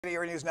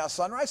Erie News Now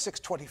Sunrise,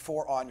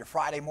 6:24 on your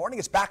Friday morning.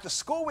 It's back to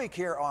school week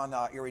here on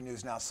Erie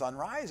News Now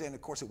Sunrise, and of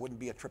course it wouldn't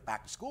be a trip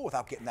back to school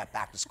without getting that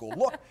back to school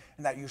look,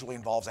 and that usually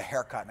involves a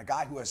haircut. And a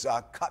guy who has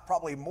cut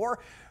probably more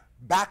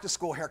back to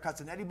school haircuts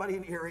than anybody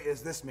in Erie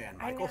is this man,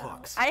 Michael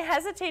Hooks. I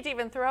hesitate to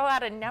even throw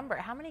out a number.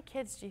 How many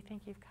kids do you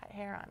think you've cut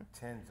hair on?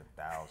 Tens of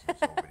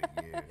thousands over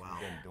the years. Wow.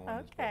 We've been doing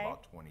this for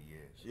about 20 years.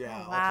 Yeah,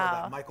 wow.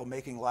 Also that Michael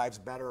Making Lives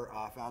Better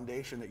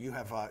foundation that you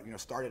have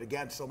started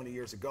again so many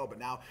years ago. But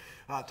now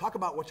talk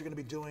about what you're going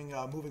to be doing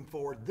moving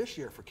forward this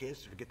year for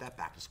kids to get that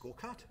back to school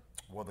cut.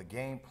 Well, the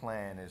game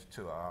plan is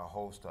to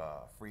host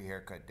a free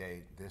haircut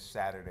day this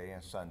Saturday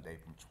and Sunday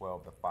from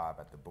 12 to 5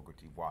 at the Booker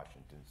T.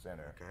 Washington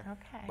Center.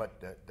 Okay.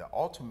 But the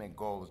ultimate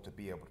goal is to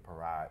be able to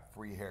provide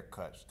free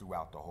haircuts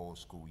throughout the whole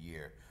school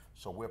year.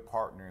 So we're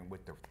partnering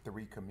with the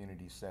 3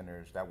 community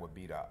centers. That would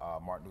be the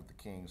Martin Luther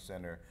King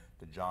Center,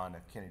 the John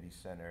F. Kennedy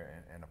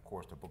Center, and of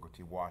course the Booker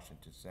T.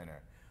 Washington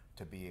Center,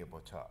 to be able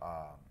to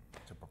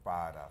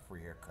provide free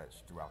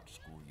haircuts throughout the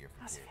school year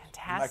for That's kids.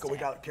 fantastic. Michael, we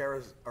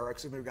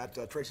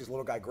got Tracy's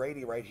little guy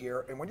Grady right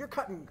here. And when you're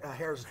cutting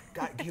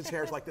kids'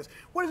 hairs like this,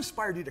 what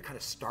inspired you to kind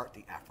of start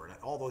the effort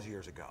all those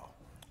years ago?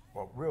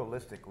 Well,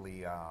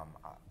 realistically,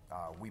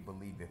 we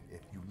believe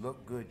if you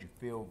look good, you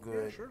feel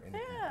good, Yeah, sure. and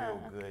if you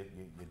feel good,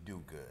 you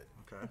do good.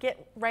 Okay.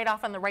 Get right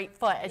off on the right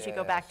foot as you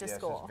go back to yes,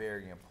 school. It's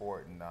very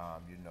important.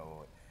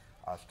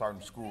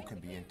 Starting school can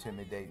be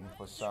intimidating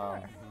for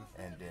some,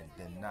 and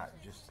then not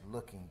just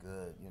looking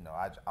good.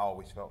 I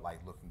always felt like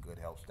looking good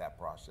helps that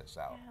process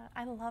out. Yeah,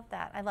 I love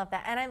that. I love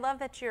that. And I love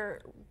that you're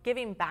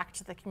giving back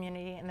to the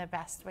community in the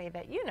best way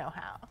that you know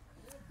how.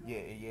 Yeah,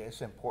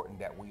 it's important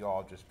that we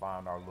all just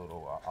find our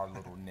little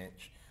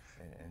niche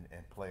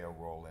and play a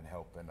role in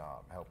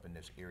helping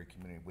this Erie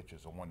community, which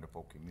is a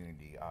wonderful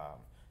community,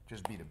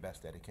 just be the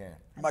best that it can.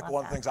 Michael,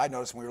 one of the things I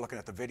noticed when we were looking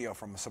at the video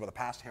from some of the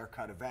past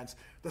haircut events,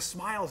 the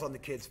smiles on the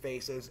kids'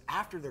 faces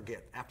after they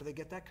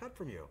get that cut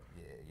from you.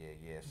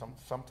 Yeah.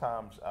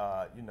 Sometimes,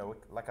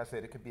 like I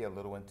said, it could be a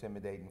little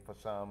intimidating for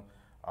some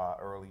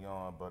early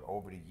on, but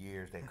over the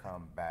years they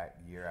come back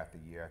year after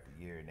year after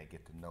year, and they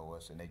get to know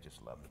us, and they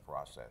just love the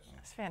process.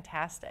 That's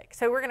fantastic.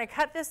 So we're going to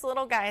cut this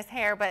little guy's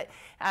hair, but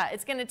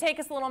it's going to take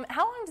us a little.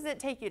 How long does it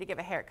take you to give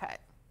a haircut?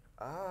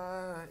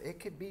 It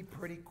could be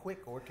pretty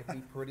quick, or it could be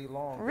pretty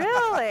long.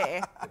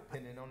 Really?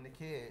 Depending on the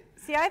kid.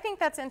 See, I think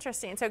that's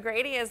interesting. So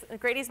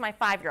Grady's my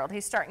 5-year-old.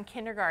 He's starting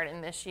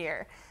kindergarten this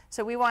year.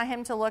 So we want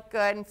him to look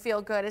good and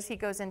feel good as he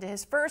goes into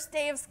his first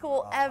day of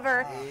school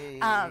ever.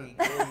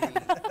 But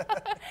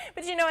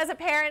as a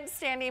parent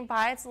standing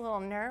by, it's a little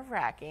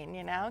nerve-wracking,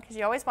 because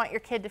you always want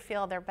your kid to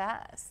feel their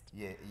best.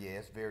 Yeah,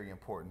 it's very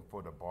important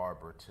for the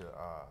barber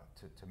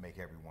to make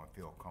everyone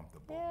feel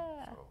comfortable.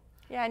 Yeah. So.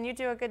 Yeah, and you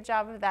do a good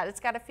job of that. It's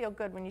got to feel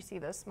good when you see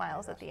those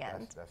smiles at the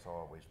end. That's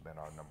always been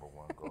our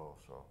 #1 goal.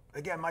 So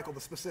again, Michael,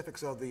 the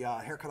specifics of the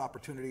haircut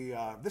opportunity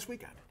this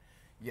weekend.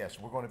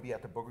 Yes, we're going to be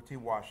at the Booker T.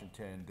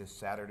 Washington this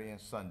Saturday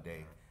and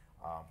Sunday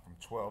from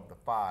 12 to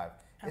 5.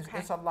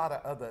 It's a lot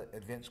of other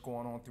events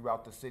going on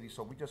throughout the city,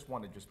 so we just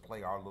want to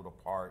play our little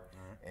part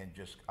and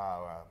just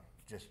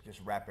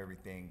wrap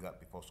everything up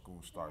before school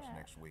starts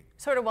next week.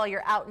 Sort of while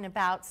you're out and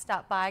about,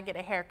 stop by, get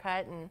a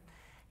haircut, and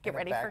get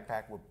ready for... a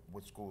backpack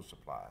with school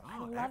supplies. I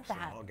love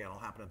Excellent. that. Well, again, it'll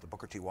happen at the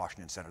Booker T.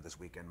 Washington Center this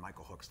weekend.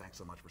 Michael Hooks, thanks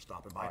so much for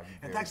stopping by.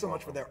 And thanks so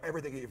much for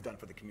everything that you've done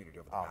for the community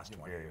over the past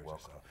 20 years or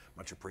so.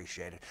 Much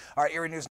appreciated. All right, Erie News.